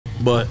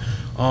But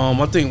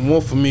I think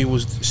more for me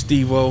was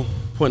Steve-O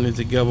putting it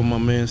together. My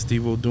man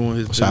Steve-O doing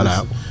his shout business,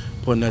 out,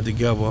 putting that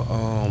together.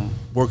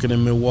 Working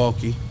in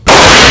Milwaukee.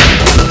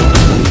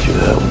 I need you to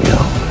help me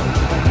out.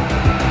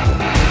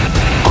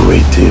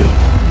 Great deal.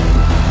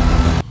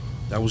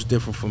 That was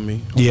different for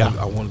me.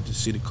 I wanted to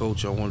see the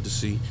culture. I wanted to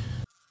see.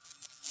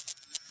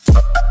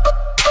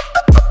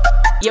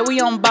 Yeah,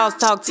 we on Boss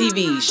Talk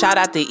TV. Shout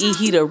out to E.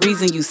 He the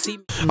reason you see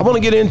me. I want to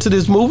get into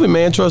this movie,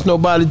 man. Trust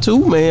Nobody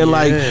 2, man.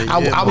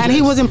 And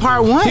he was in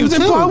part 1. He was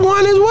in part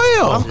 1 as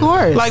well. Of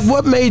course. Like,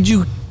 what made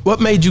you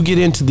get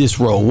into this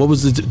role? What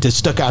was it that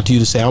stuck out to you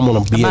to say, I'm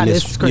gonna be in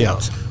this script? Yeah.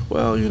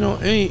 Well, you know,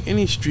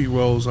 any street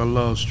roles. I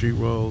love street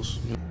roles.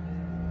 You know.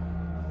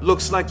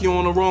 Looks like you're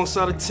on the wrong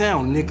side of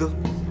town, nigga.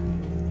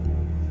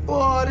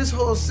 Boy, this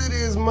whole city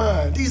is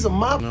mine. These are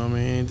my. You know what I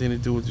mean? Anything to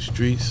do with the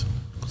streets,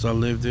 cause I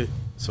lived it.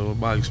 So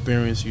by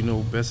experience, you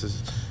know,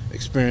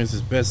 experience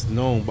is best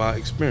known by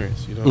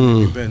experience. You know,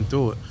 you've been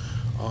through it.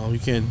 You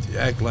can't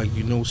act like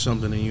you know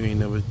something and you ain't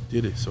never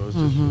did it. So it's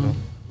just, you know.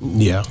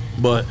 Yeah.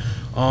 But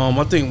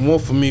I think more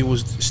for me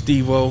was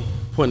Steve-O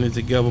putting it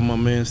together. My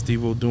man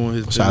Steve-O doing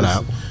his shout business,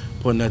 out,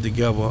 putting that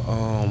together.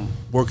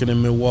 Working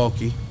in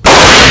Milwaukee.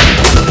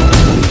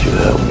 I need you to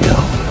help me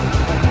out.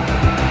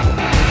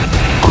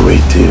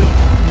 Great deal.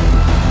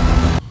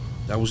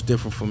 That was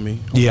different for me.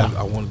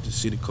 I wanted to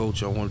see the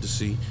culture. I wanted to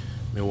see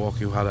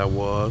Milwaukee, how that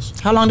was.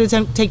 How long did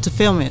it take to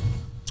film it?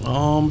 It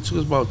took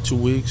us about 2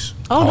 weeks.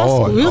 Oh,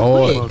 that's real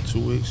quick. About 2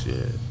 weeks,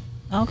 yeah.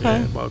 Okay.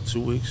 Yeah, about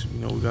 2 weeks. You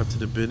know, we got to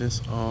the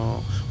business.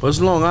 But it's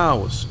long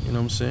hours. You know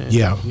what I'm saying?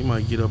 Yeah. You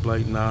might get up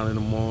like 9 in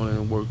the morning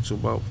and work till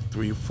about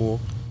 3 or 4.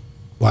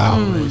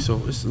 Wow. So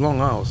it's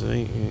long hours. It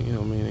ain't, you know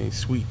what I mean? It ain't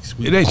sweet.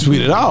 It ain't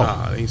sweet at all.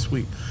 Nah, it ain't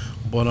sweet.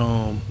 But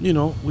you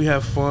know, we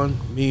have fun.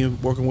 Me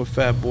and working with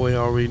Fat Boy, I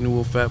already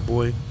knew a Fat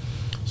Boy.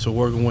 So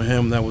working with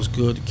him, that was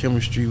good. The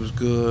chemistry was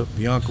good.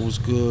 Bianca was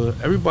good.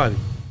 Everybody.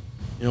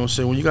 You know what I'm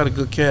saying? When you got a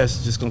good cast,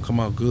 it's just gonna come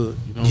out good.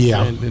 You know what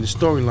I'm saying? And the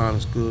storyline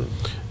is good.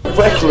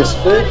 Reckless,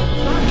 man.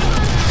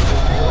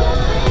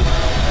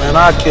 Man,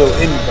 I'd kill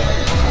anybody.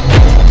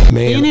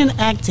 Man. Being in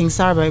acting,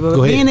 sorry,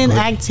 but being in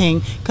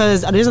acting,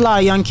 because there's a lot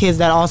of young kids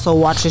that also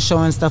watch the show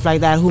and stuff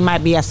like that who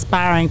might be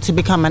aspiring to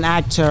become an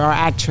actor or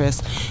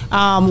actress.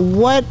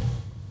 What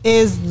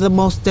is the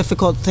most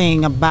difficult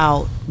thing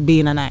about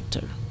being an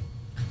actor?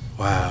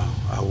 Wow,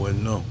 I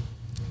wouldn't know.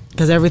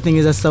 Because everything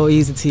is just so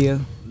easy to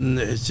you.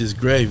 It's just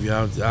gravy.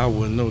 I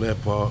wouldn't know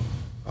that part.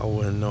 I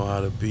wouldn't know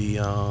how to be.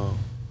 I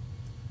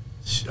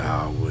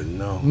wouldn't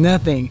know.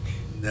 Nothing.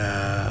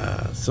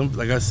 Nah.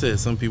 Like I said,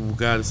 some people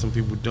got it, some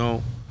people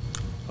don't.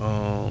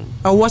 Or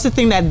what's the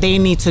thing that they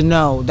need to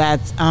know that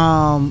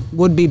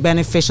would be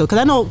beneficial? Because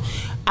I know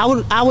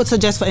I would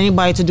suggest for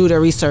anybody to do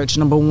their research.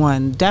 Number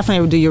one,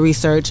 definitely do your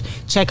research.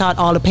 Check out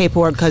all the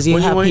paperwork because you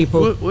have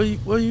people.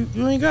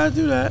 You ain't gotta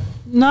do that.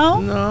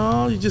 No.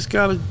 No, you just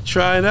gotta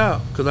try it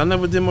out. Because I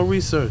never did my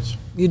research.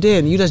 You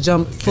didn't. You just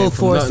jumped full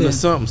force in.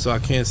 Something, so I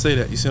can't say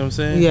that. You see what I'm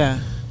saying? Yeah.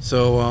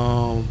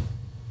 So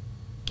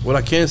what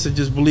I can say,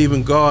 just believe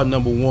in God.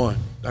 Number one,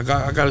 I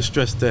gotta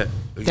stress that.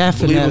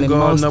 Definitely, believe in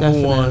God. most number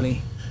definitely.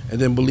 one. And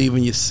then believe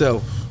in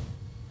yourself.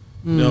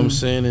 You know what I'm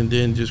saying? And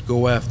then just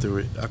go after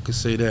it. I could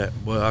say that.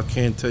 But I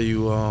can't tell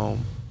you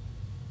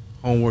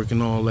homework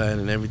and all that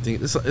and everything.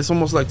 It's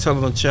almost like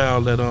telling a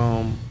child that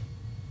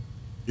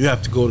you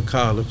have to go to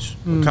college.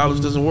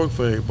 College doesn't work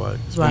for everybody.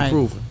 It's been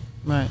proven.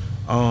 Right.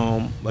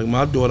 Like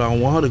my daughter, I don't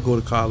want her to go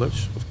to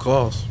college, of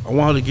course. I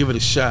want her to give it a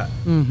shot.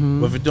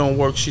 But if it don't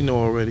work, she know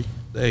already.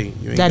 Hey,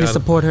 you ain't Daddy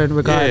support her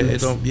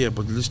regardless.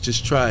 But let's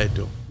just try it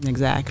though.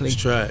 Exactly.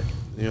 Let's try it.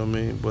 You know what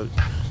I mean? But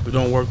if it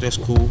don't work, that's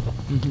cool.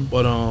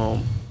 But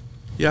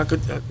yeah,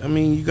 I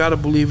mean, you gotta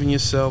believe in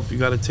yourself. You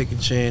gotta take a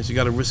chance. You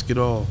gotta risk it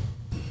all.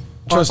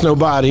 Trust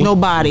nobody.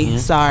 Nobody.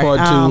 Sorry. Part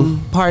 2.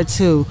 Part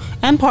 2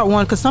 and part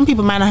 1, because some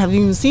people might not have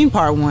even seen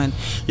part 1.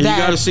 Yeah,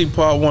 you gotta see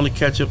part 1 to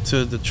catch up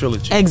to the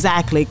trilogy.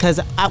 Exactly, because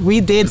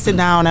we did sit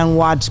down and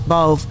watch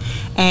both,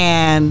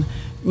 and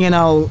you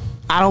know,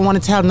 I don't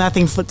want to tell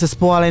nothing to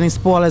spoil any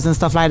spoilers and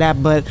stuff like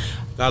that, but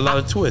got a lot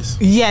of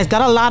twists. Yes,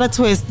 got a lot of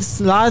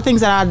twists, a lot of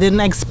things that I didn't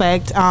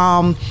expect.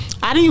 I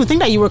didn't even think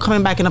that you were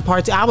coming back in a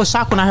part 2. I was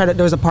shocked when I heard that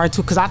there was a part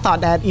 2 because I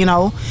thought that, you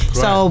know. Right.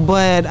 So,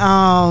 but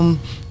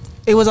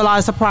it was a lot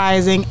of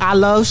surprising. I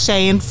love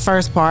Shane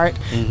first part.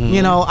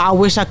 You know, I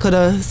wish I could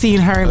have seen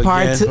her in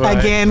part 2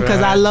 again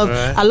because I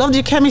loved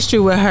your chemistry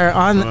with her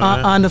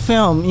on the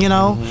film. You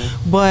know,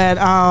 but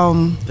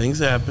things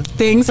happen.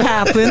 Things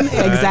happen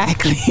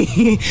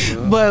exactly.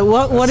 But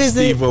what is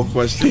it? Steve-O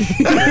question.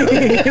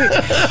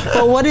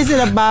 But what is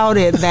it about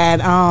it that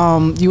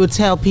you would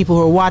tell people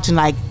who are watching,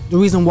 like the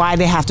reason why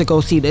they have to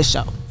go see this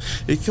show?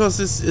 Because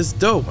it's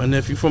dope, and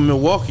if you're from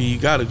Milwaukee, you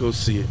got to go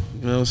see it.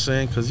 You know what I'm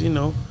saying? Because you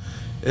know,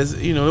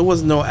 there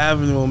was no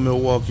avenue in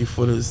Milwaukee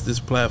for this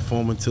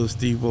platform until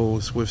Steve-O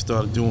and Swift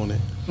started doing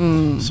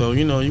it. So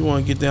you know, you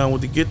want to get down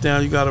with the get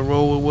down, you got to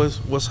roll with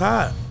what's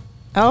hot.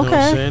 Okay. You know what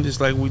I'm saying? Just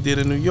like we did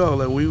in New York,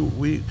 like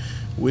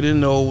we didn't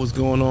know what was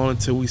going on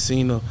until we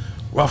seen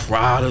Rough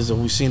Riders, or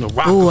we seen a Ooh, I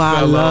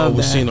Rockefeller, love or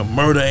we that. seen a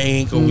Murder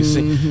Inc., or we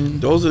seen.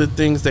 Those are the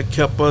things that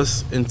kept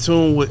us in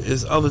tune with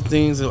is other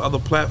things and other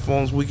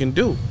platforms we can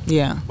do.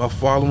 Yeah. By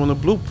following the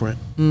blueprint.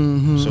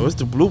 So it's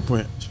the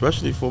blueprint,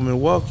 especially for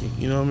Milwaukee.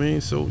 You know what I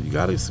mean? So you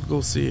gotta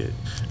go see it,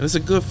 and it's a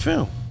good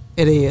film.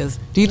 It is.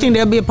 Do you think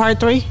there'll be a part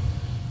 3?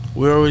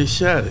 We already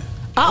shot it.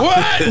 Oh,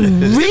 What? really?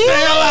 Get the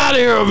hell out of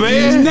here,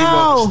 man.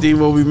 No. Steve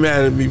will be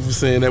mad at me for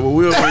saying that, but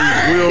we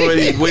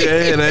already way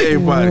ahead of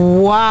everybody.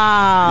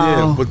 Wow.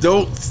 Yeah, but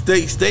don't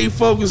stay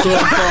focused on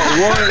part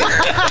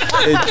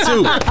 1 and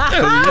 2. 'Cause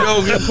if you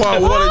don't get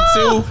part 1 and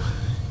 2,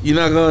 you're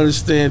not gonna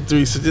understand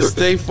 3. So just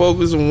stay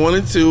focused on 1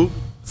 and 2.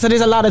 So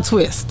there's a lot of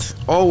twists.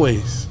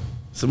 Always,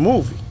 it's a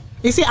movie.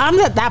 You see, I'm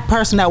that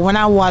person that when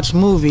I watch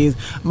movies,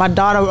 my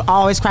daughter will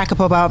always crack up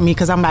about me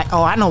because I'm like,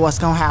 oh, I know what's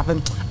gonna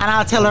happen, and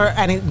I'll tell her,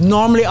 and it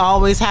normally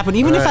always happens.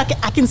 Even if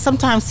I can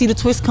sometimes see the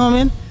twist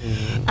coming,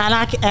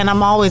 and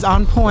I'm always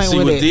on point See,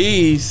 with with it.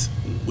 these,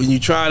 when you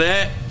try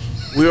that,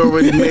 we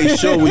already made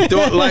sure we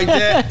thought like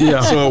that,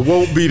 so it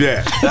won't be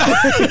that.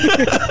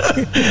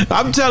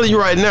 I'm telling you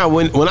right now,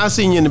 when I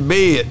seen you in the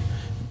bed,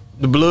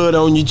 the blood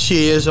on your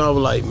chest, I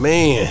was like,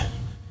 man,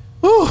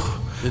 whew.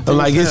 I'm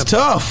like, it's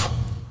tough.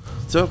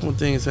 It's tough when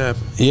things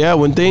happen. Yeah,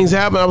 when things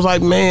happen, I was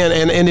like, man,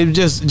 and it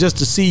just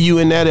to see you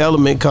in that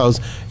element, because,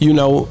 you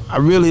know, I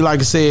really, like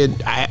I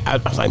said, I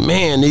was like,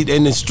 man,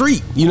 in the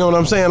street, you know what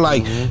I'm saying?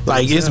 Like,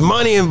 it's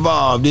money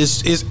involved,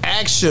 it's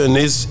action,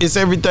 it's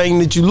everything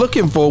that you're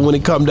looking for when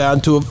it come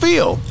down to a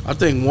field. I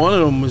think one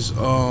of them is,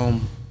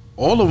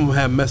 all of them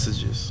have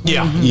messages.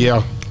 Yeah,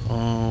 yeah.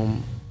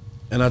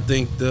 And I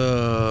think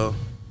the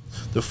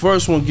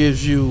first one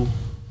gives you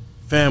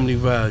family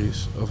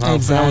values of how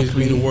families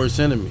be the worst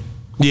enemy.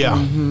 Yeah.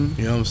 You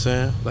know what I'm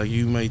saying? Like,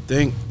 you may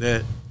think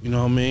that, you know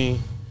what I mean,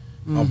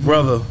 my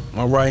brother,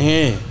 my right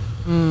hand,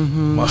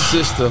 my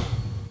sister,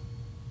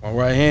 my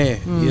right hand,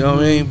 you know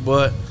what I mean?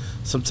 But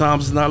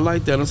sometimes it's not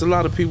like that. There's a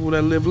lot of people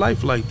that live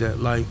life like that.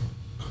 Like,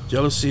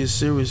 jealousy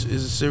is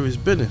a serious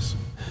business.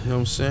 You know what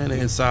I'm saying?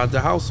 Inside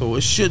the household.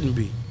 It shouldn't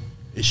be.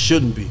 It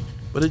shouldn't be.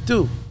 But it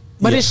do.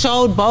 But it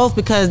showed both,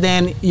 because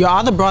then your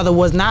other brother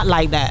was not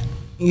like that.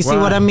 You see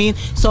what I mean?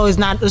 So it's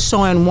not just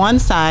showing one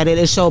side,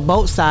 it showed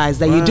both sides.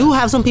 That you do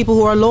have some people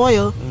who are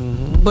loyal,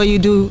 but you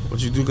do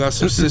got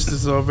some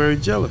sisters that are very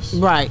jealous.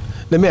 Right.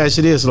 Let me ask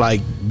you this,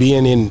 like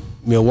being in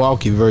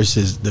Milwaukee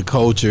versus the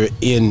culture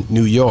in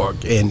New York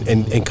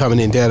and coming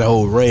into that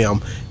whole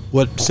realm,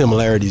 what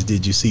similarities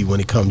did you see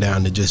when it come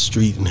down to just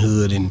street and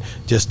hood and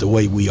just the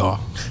way we are?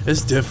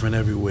 It's different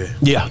everywhere.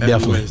 Yeah, everywhere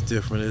definitely. It's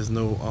different. There's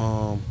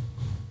no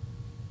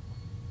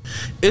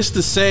it's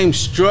the same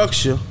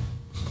structure.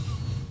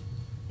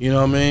 You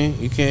know what I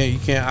mean? You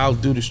can't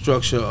outdo the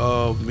structure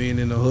of being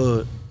in the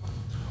hood,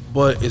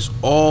 but it's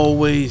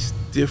always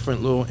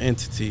different little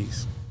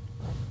entities.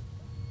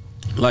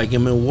 Like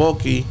in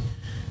Milwaukee,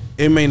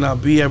 it may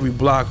not be every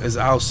block as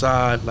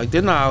outside. Like,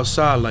 they're not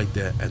outside like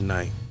that at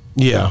night.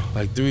 Yeah.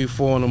 Like 3 or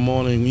 4 in the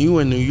morning. When you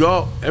in New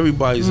York,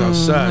 everybody's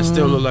outside. It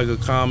still look like a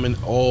common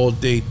all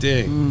day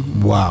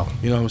thing. Wow.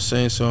 You know what I'm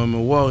saying? So in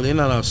Milwaukee, they're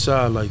not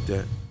outside like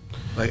that.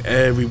 Like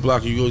every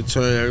block you go to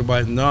turn,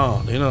 everybody,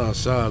 no, they're not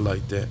outside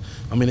like that.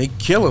 I mean, they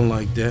killing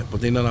like that,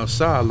 but they're not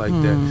outside like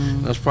that.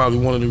 And that's probably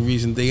one of the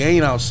reasons they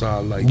ain't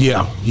outside like that.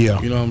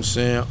 Yeah. You know what I'm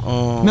saying?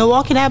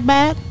 Milwaukee that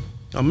bad?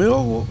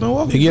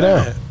 Milwaukee They get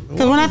out.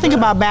 Because when I think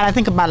about bad, I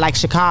think about like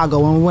Chicago.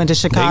 When we went to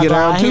Chicago,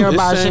 I hear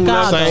about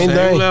Chicago. Same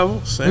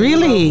thing.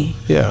 Really? Level.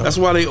 Yeah. That's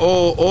why they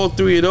all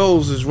 3 of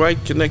those is right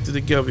connected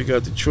together. You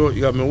got Detroit,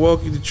 you got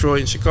Milwaukee,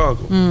 Detroit, and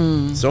Chicago.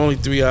 It's only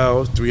 3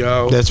 hours.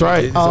 That's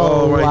right. It's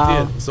all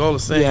right there. It's all the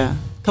same. Yeah.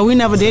 Because we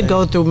never did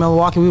go through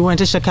Milwaukee. We went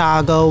to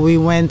Chicago. We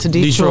went to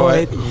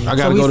Detroit. I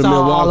got to go to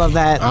Milwaukee. All of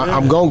that.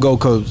 I'm going to go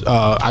because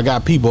I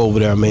got people over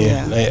there,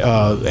 man.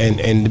 Yeah.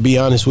 And to be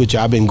honest with you,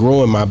 I've been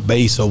growing my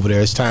base over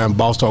there. It's time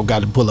Boss Talk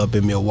got to pull up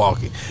in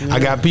Milwaukee. I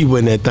got people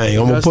in that thing.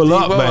 I'm going to pull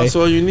up, man. That's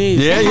all you need.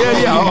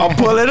 Yeah. I'll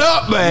pull it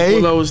up,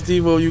 man. Pull up with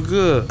Steve-O, you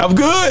good. I'm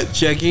good.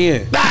 Check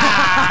in.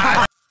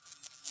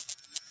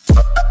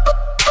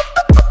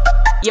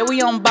 Yeah,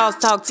 we on Boss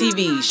Talk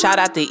TV. Shout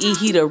out to E.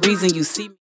 He, the reason you see me.